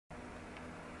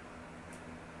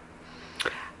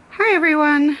Hi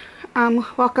everyone,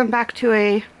 welcome back to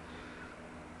a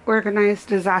organized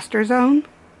disaster zone.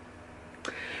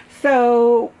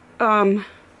 So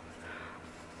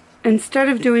instead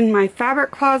of doing my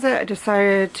fabric closet, I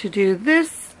decided to do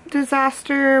this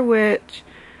disaster, which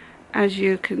as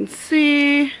you can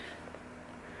see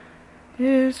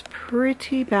is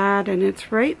pretty bad, and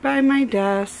it's right by my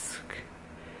desk.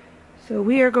 So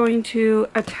we are going to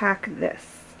attack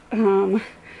this.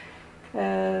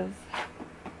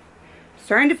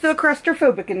 Starting to feel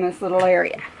claustrophobic in this little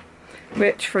area,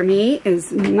 which for me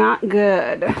is not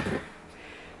good.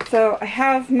 So I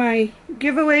have my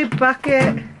giveaway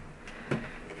bucket.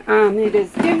 It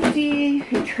is empty.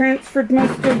 I transferred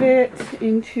most of it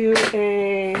into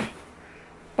a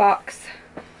box.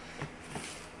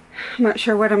 I'm not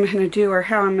sure what I'm going to do or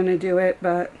how I'm going to do it,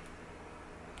 but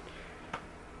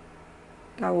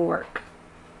that will work.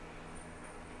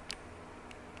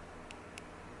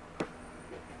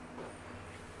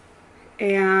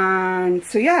 And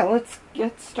so yeah, let's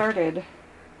get started.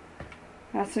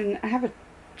 I have a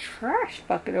trash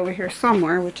bucket over here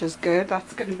somewhere, which is good.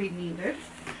 That's going to be needed.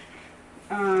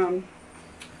 Let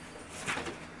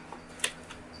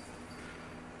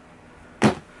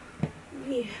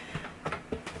me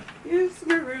use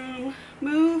my room,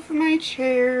 move my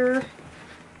chair.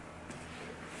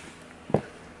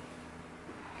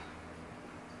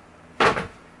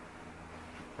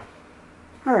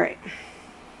 All right.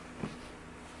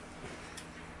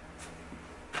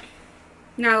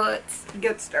 Now let's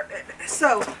get started.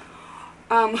 So,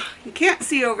 you can't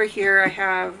see over here, I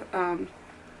have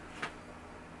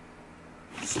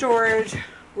storage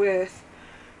with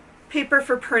paper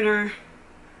for printer,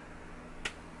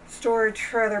 storage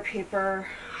for other paper.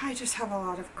 I just have a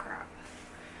lot of crap.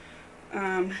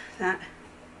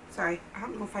 Sorry, I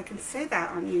don't know if I can say that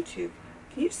on YouTube.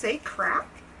 Can you say crap?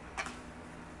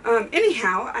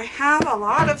 Anyhow, I have a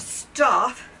lot of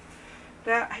stuff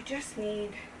that I just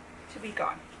need to be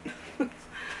gone.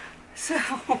 So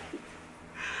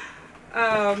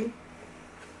I'm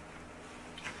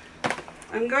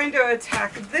going to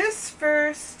attack this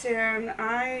first, and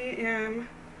I am,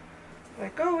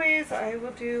 like always, I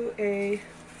will do a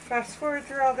fast forward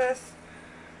through all this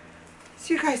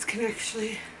so you guys can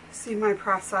actually see my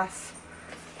process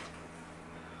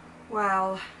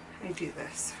while I do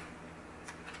this.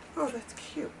 Oh, that's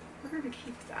cute. We're going to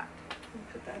keep that and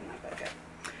put that in that bucket.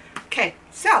 Okay,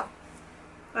 so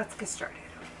let's get started.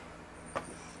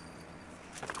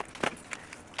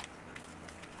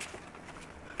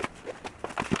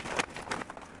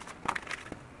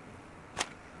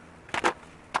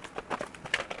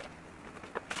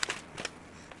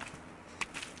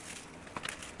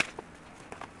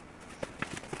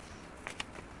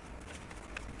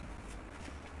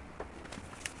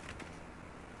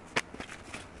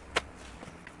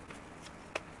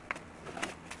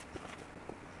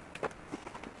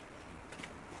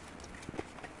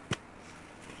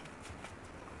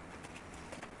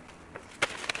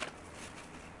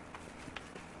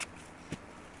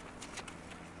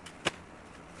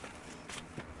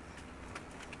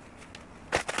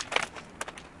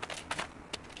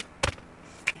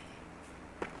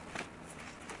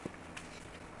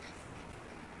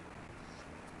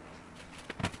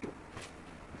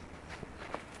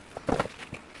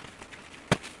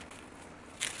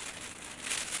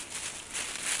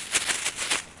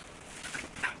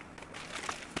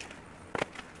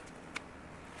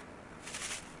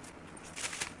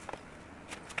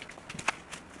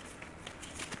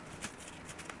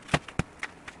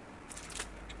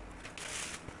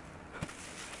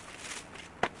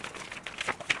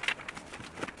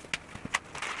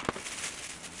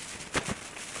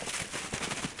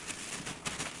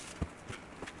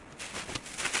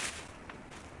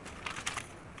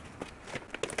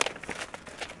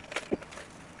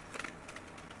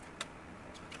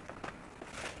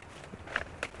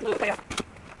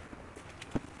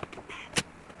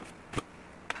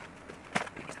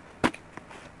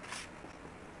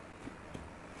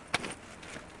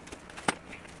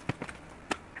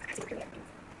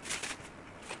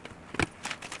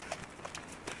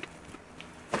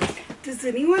 Does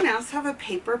anyone else have a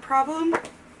paper problem?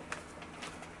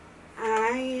 I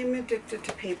am addicted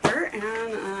to paper, and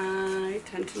I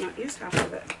tend to not use half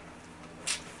of it.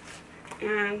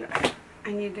 And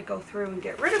I need to go through and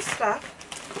get rid of stuff.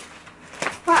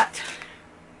 But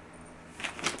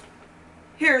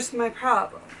here's my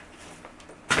problem.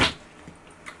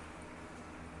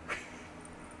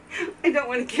 I don't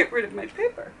want to get rid of my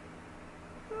paper.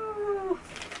 Oh.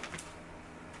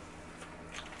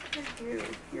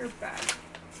 You're bad.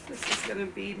 This is going to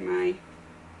be my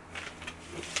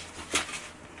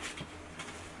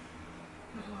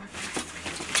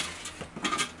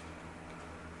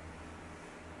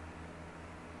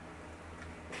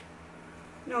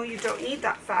No, you don't need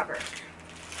that fabric.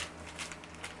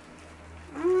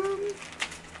 Um,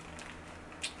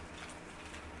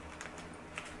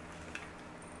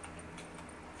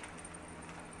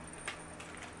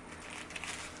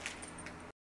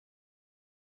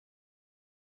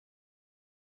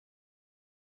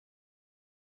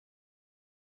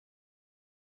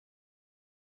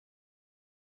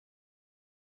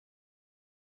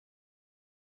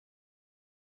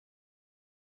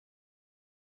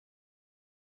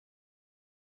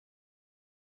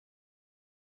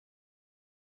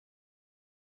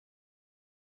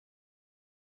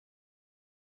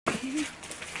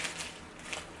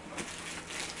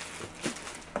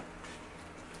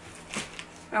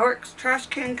 Alex trash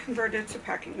can converted to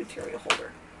packing material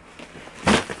holder.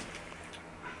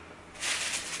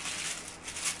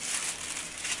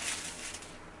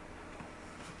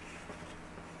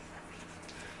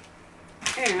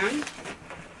 And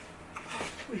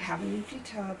we have an empty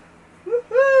tub.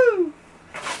 Woohoo!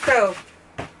 So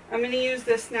I'm going to use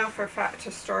this now for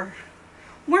to store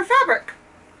more fabric.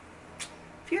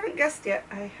 If you haven't guessed yet,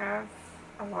 I have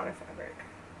a lot of fabric.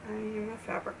 I am a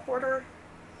fabric hoarder,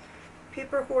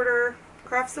 paper hoarder,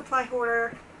 craft supply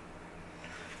hoarder,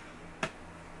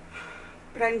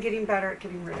 but I'm getting better at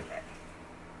getting rid of it.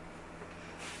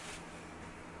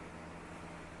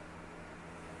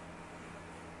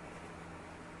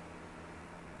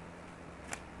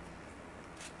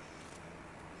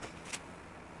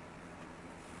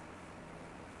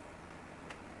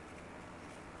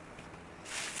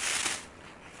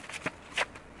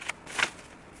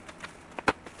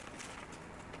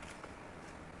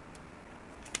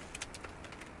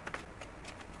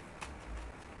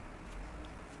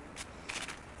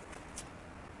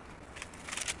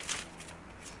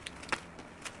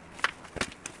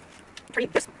 Turning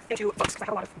this into books because I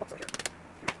have a lot of books over here.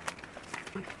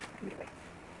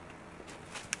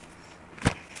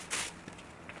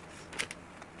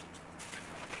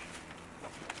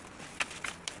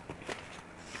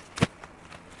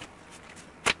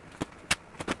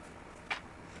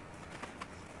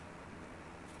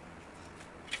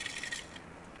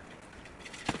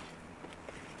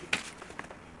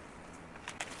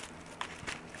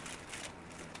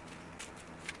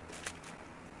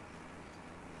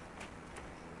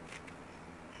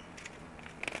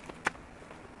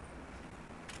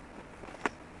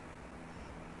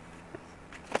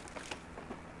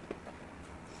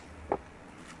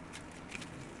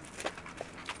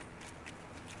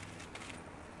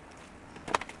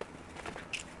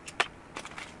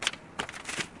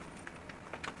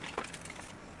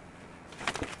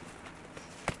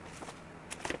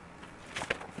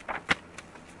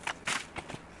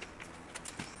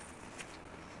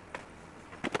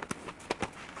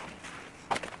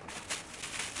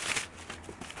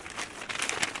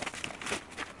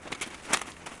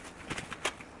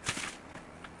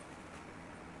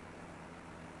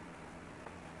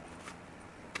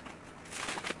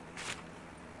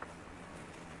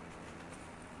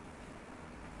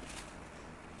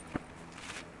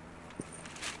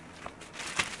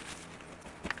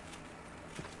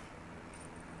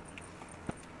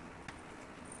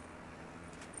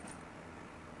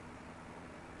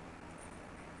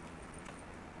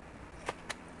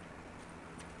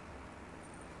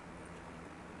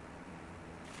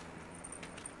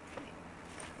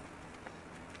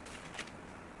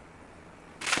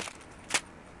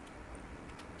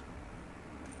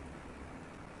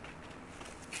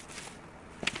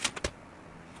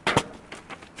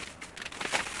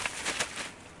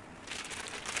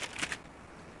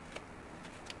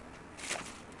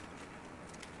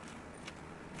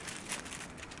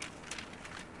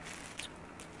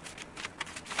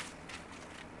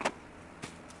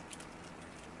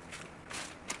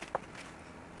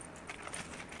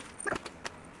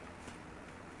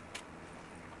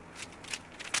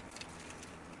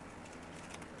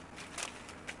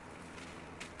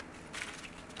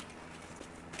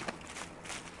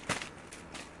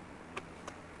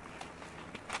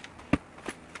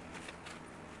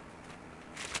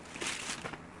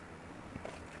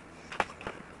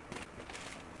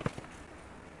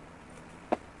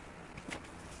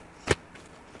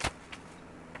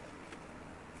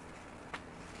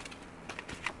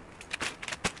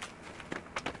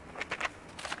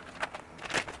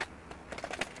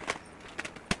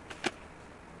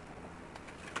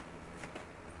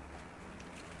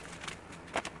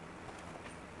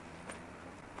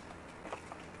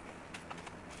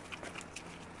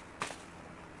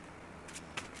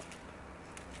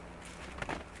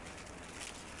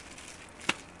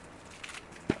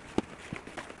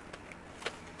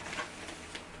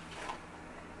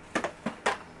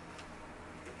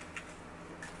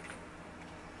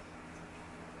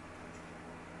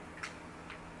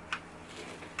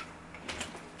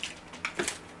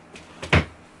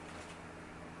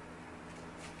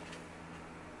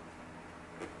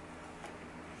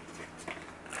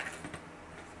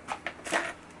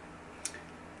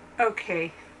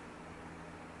 Okay.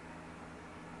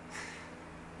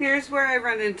 Here's where I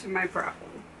run into my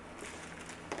problem.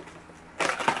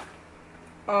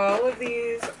 All of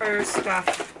these are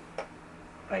stuff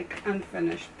like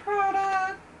unfinished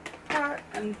product,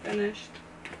 unfinished.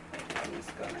 Let me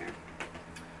just go there.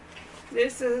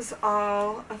 This is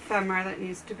all ephemera that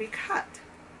needs to be cut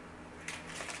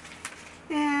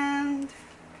and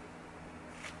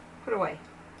put away.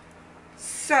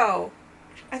 So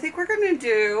I think we're going to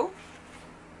do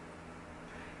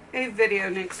a video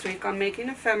next week on making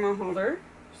ephemera holders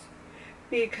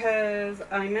because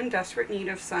I'm in desperate need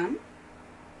of some.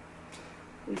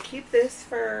 And keep this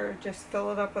for just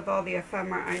fill it up with all the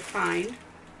ephemera I find.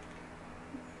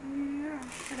 Yeah,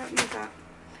 I don't need that.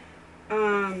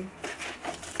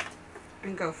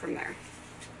 And go from there.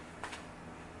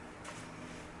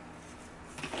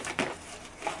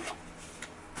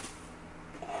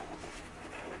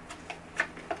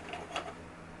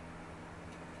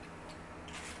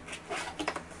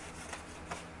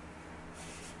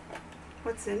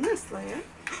 What's in this, Leia?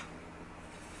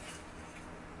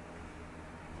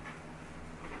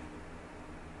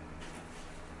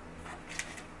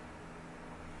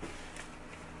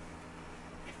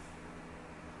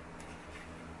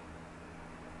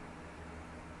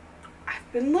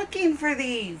 I've been looking for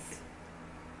these.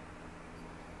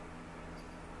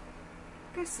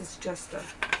 This is just a...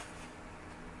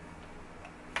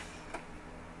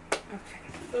 Okay,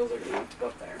 those are going to have to go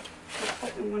up there. I'll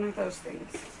put in one of those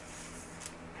things.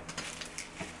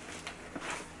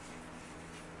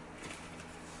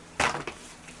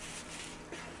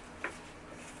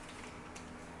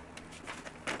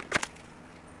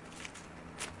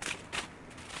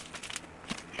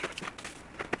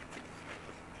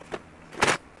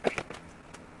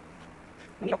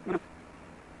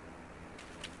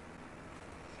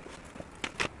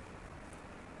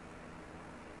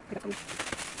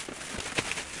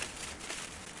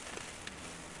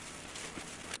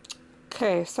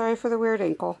 Okay, sorry for the weird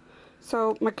ankle.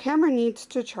 So my camera needs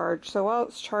to charge, so while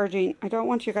it's charging, I don't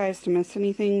want you guys to miss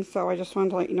anything, so I just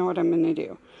wanted to let you know what I'm going to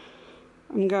do.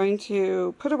 I'm going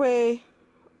to put away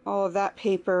all of that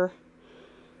paper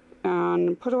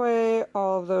and put away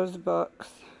all of those books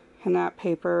and that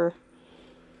paper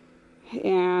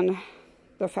and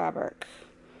the fabric.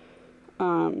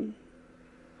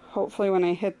 Hopefully when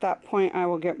I hit that point I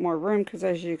will get more room because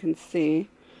as you can see,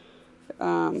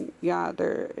 yeah,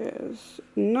 there is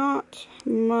not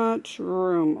much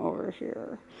room over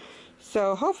here.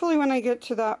 So hopefully when I get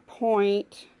to that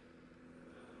point,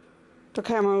 the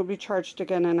camera will be charged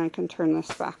again and I can turn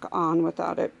this back on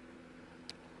without it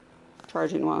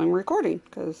charging while I'm recording,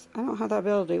 because I don't have that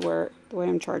ability where the way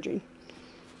I'm charging.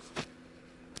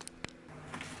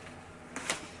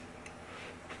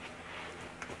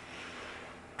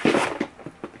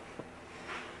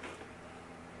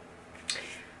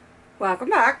 Welcome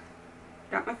back.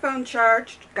 Got my phone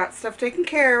charged, got stuff taken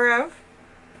care of.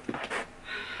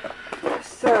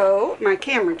 So, my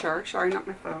camera charged, sorry, not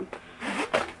my phone.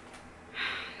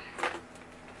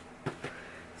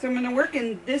 So I'm going to work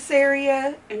in this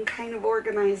area and kind of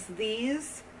organize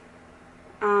these.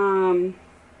 And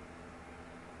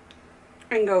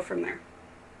go from there.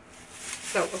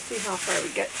 So we'll see how far we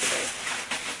get today.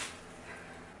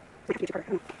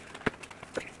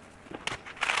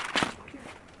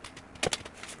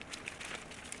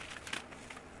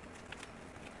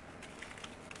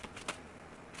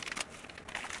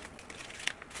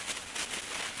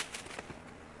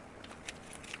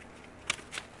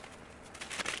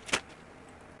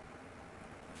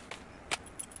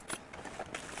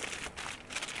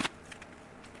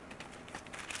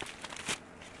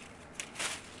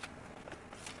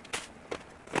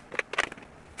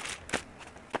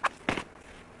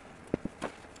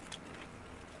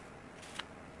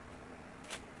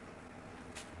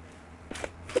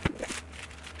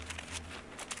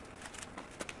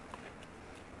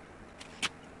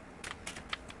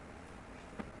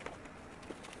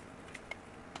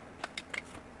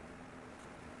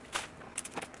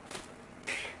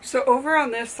 So over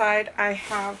on this side, I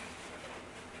have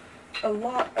a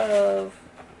lot of,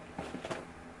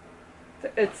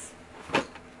 it's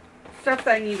stuff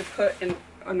that I need to put in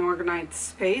an organized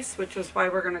space, which is why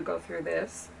we're going to go through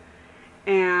this.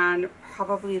 And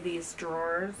probably these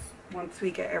drawers, once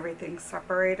we get everything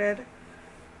separated.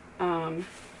 I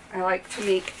like to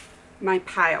make my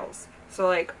piles. So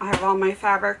like I have all my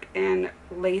fabric and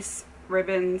lace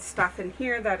ribbon stuff in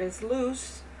here that is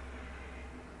loose.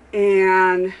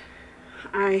 And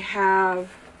I have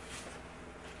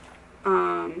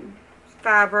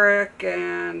fabric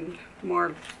and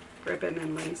more ribbon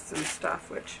and lace and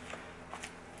stuff, which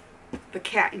the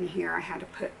cat in here, I had to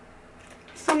put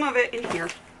some of it in here.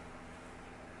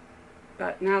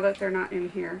 But now that they're not in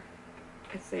here,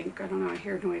 I think, I don't know, I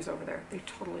hear noise over there. They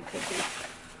totally could be.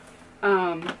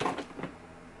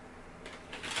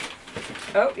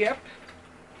 Oh, yep.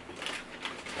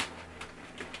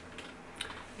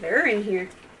 They're in here.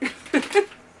 The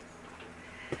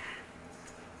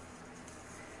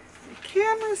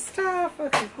camera stuff.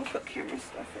 Okay, we'll put camera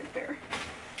stuff right there.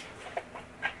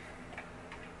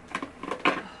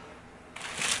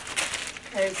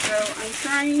 Okay, so I'm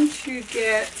trying to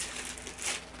get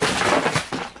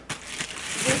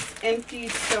this empty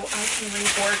so I can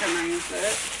reorganize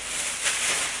it.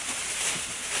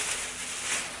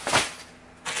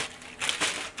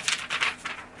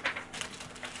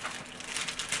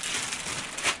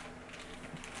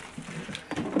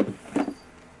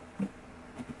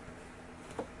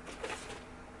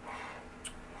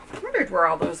 I wondered where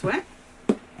all those went.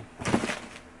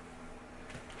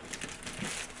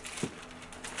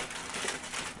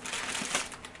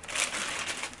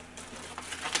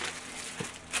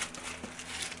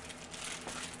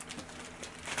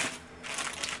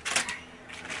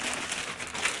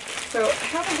 So I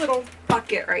have a little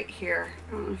bucket right here.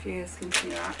 I don't know if you guys can see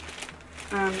that.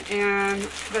 And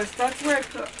that's where I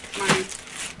put my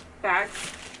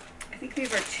bags. I think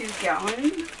these are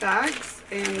 2-gallon bags,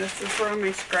 and this is where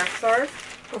my scraps are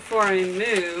before I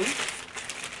move.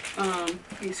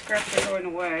 These scraps are going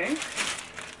away.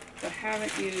 I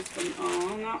haven't used them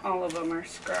all. Not all of them are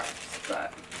scraps,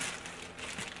 but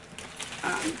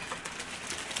I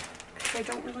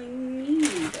don't really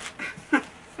need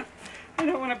I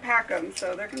don't want to pack them,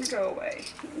 so they're going to go away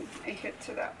when I get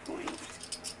to that point.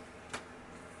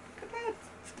 Look at that.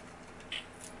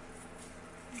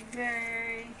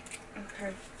 Very,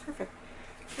 okay, perfect.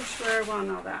 Just where I want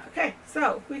all that. Okay,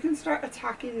 so we can start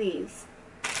attacking these.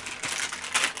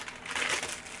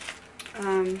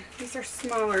 These are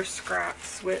smaller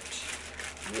scraps, which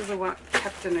I really want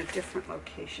kept in a different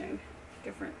location,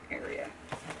 different area.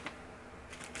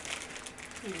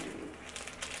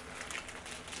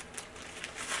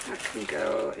 That can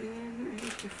go in a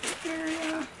different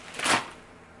area.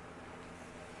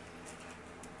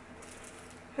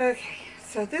 Okay,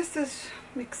 so this is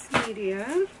mixed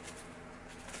media.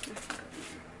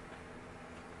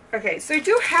 Okay, so I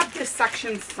do have this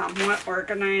section somewhat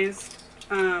organized.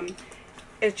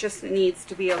 It just needs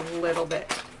to be a little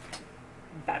bit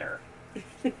better.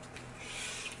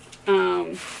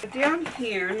 Down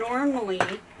here, normally,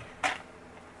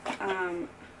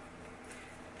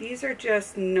 these are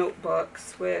just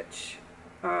notebooks, which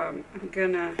I'm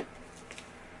gonna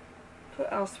put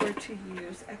elsewhere to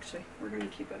use. Actually, we're gonna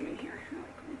keep them in here. I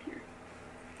like them in here.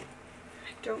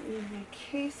 I don't need my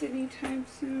case anytime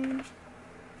soon.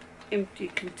 Empty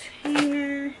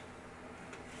container.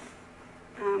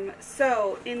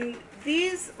 So in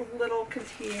these little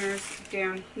containers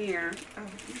down here,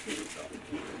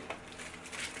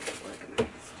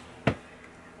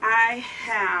 I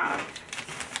have,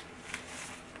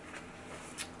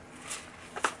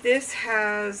 this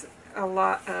has a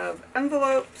lot of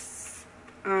envelopes,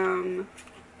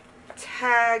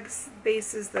 tags,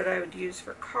 bases that I would use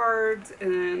for cards,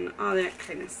 and all that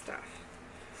kind of stuff.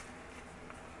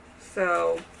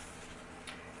 So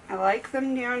I like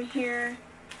them down here.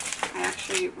 I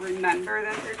actually remember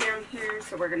that they're down here,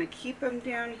 so we're going to keep them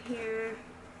down here.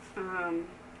 And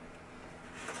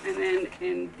then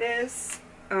in this,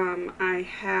 I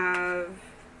have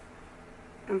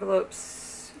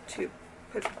envelopes to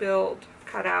build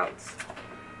cutouts.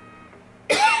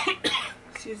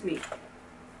 Excuse me.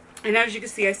 And as you can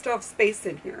see, I still have space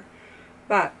in here,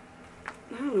 but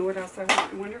I don't know what else I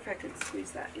want. I wonder if I can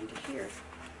squeeze that into here.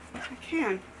 I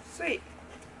can. Sweet.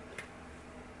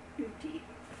 Empty.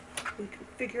 We can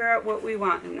figure out what we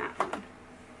want in that one.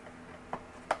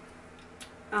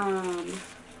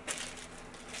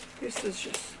 This is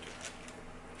just,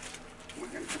 we're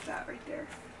going to put that right there.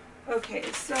 Okay,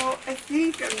 so I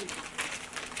think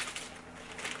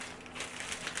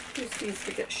this needs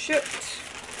to get shipped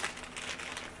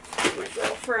to my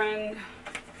girlfriend.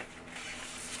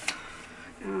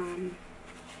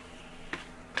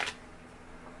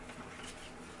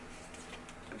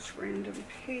 Just random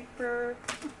paper.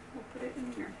 We'll put it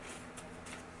in here.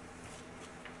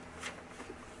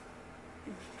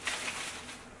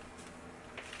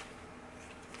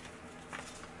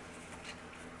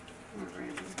 More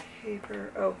random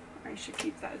paper. Oh, I should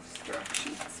keep that as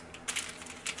directions.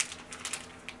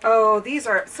 Oh, these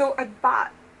are, so I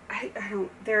bought, I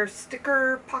don't, they're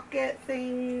sticker pocket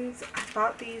things. I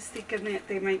bought these thinking that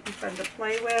they might be fun to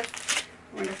play with.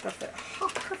 I wonder if they'll fit. Oh,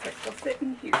 perfect. They'll fit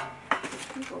in here.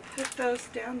 think we'll put those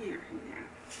down there.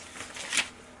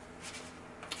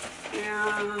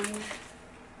 And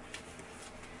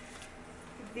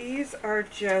these are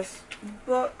just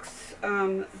books.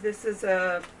 This is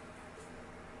a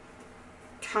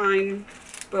time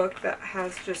book that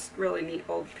has just really neat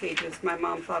old pages. My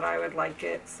mom thought I would like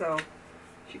it, so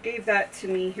she gave that to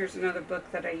me. Here's another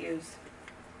book that I use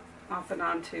off and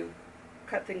on to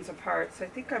cut things apart. So I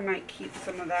think I might keep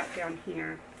some of that down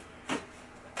here.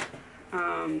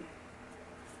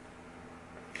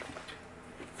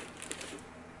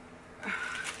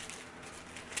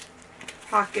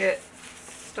 Pocket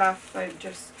stuff I've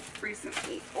just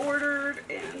recently ordered,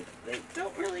 and they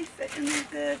don't really fit in there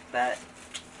good, but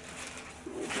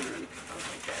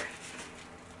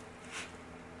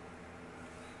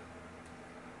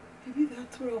maybe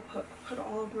that's what I'll put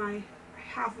all of my, I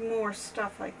have more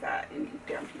stuff like that in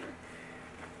down here.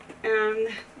 And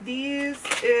these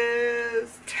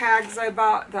is tags I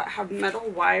bought that have metal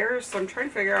wires, so I'm trying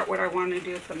to figure out what I want to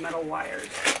do with the metal wires.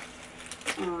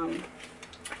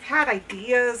 I've had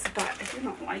ideas, but I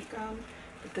didn't like them.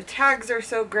 But the tags are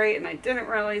so great, and I didn't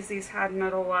realize these had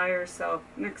metal wires, so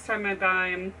next time I buy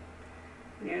them,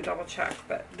 I need to double check.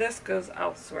 But this goes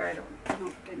elsewhere. I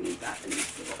don't think I need that in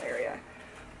this little area.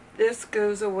 This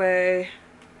goes away.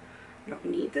 I don't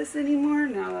need this anymore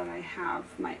now that I have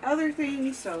my other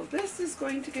things, so this is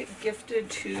going to get gifted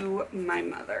to my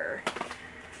mother.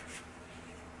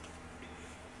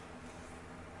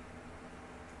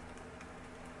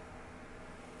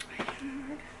 I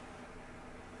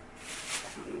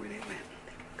don't know where they went.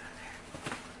 They can go there.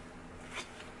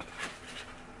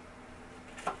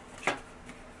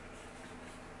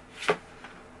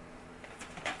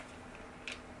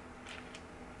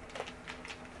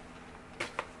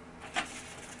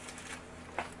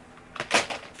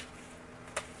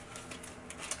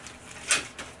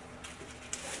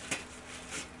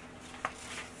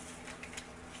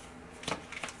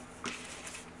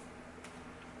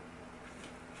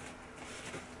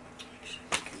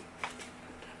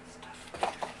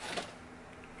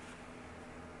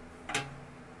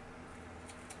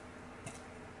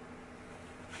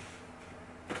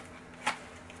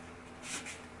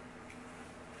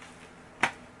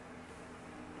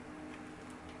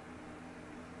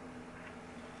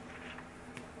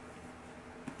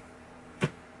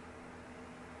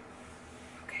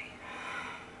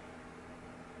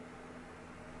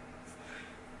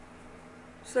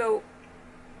 So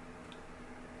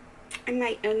I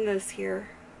might end this here.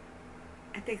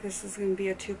 I think this is going to be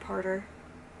a two-parter.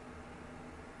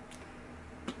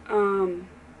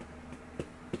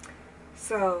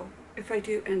 So if I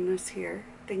do end this here,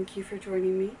 thank you for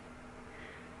joining me.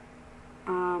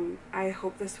 I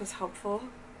hope this was helpful.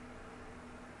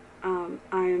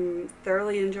 I'm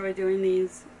thoroughly enjoy doing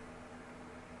these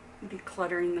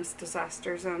decluttering this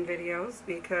disaster zone videos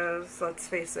because, let's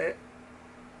face it,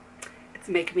 it's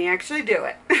making me actually do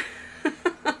it.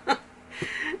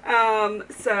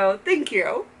 So thank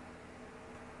you,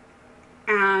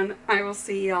 and I will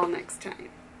see y'all next time.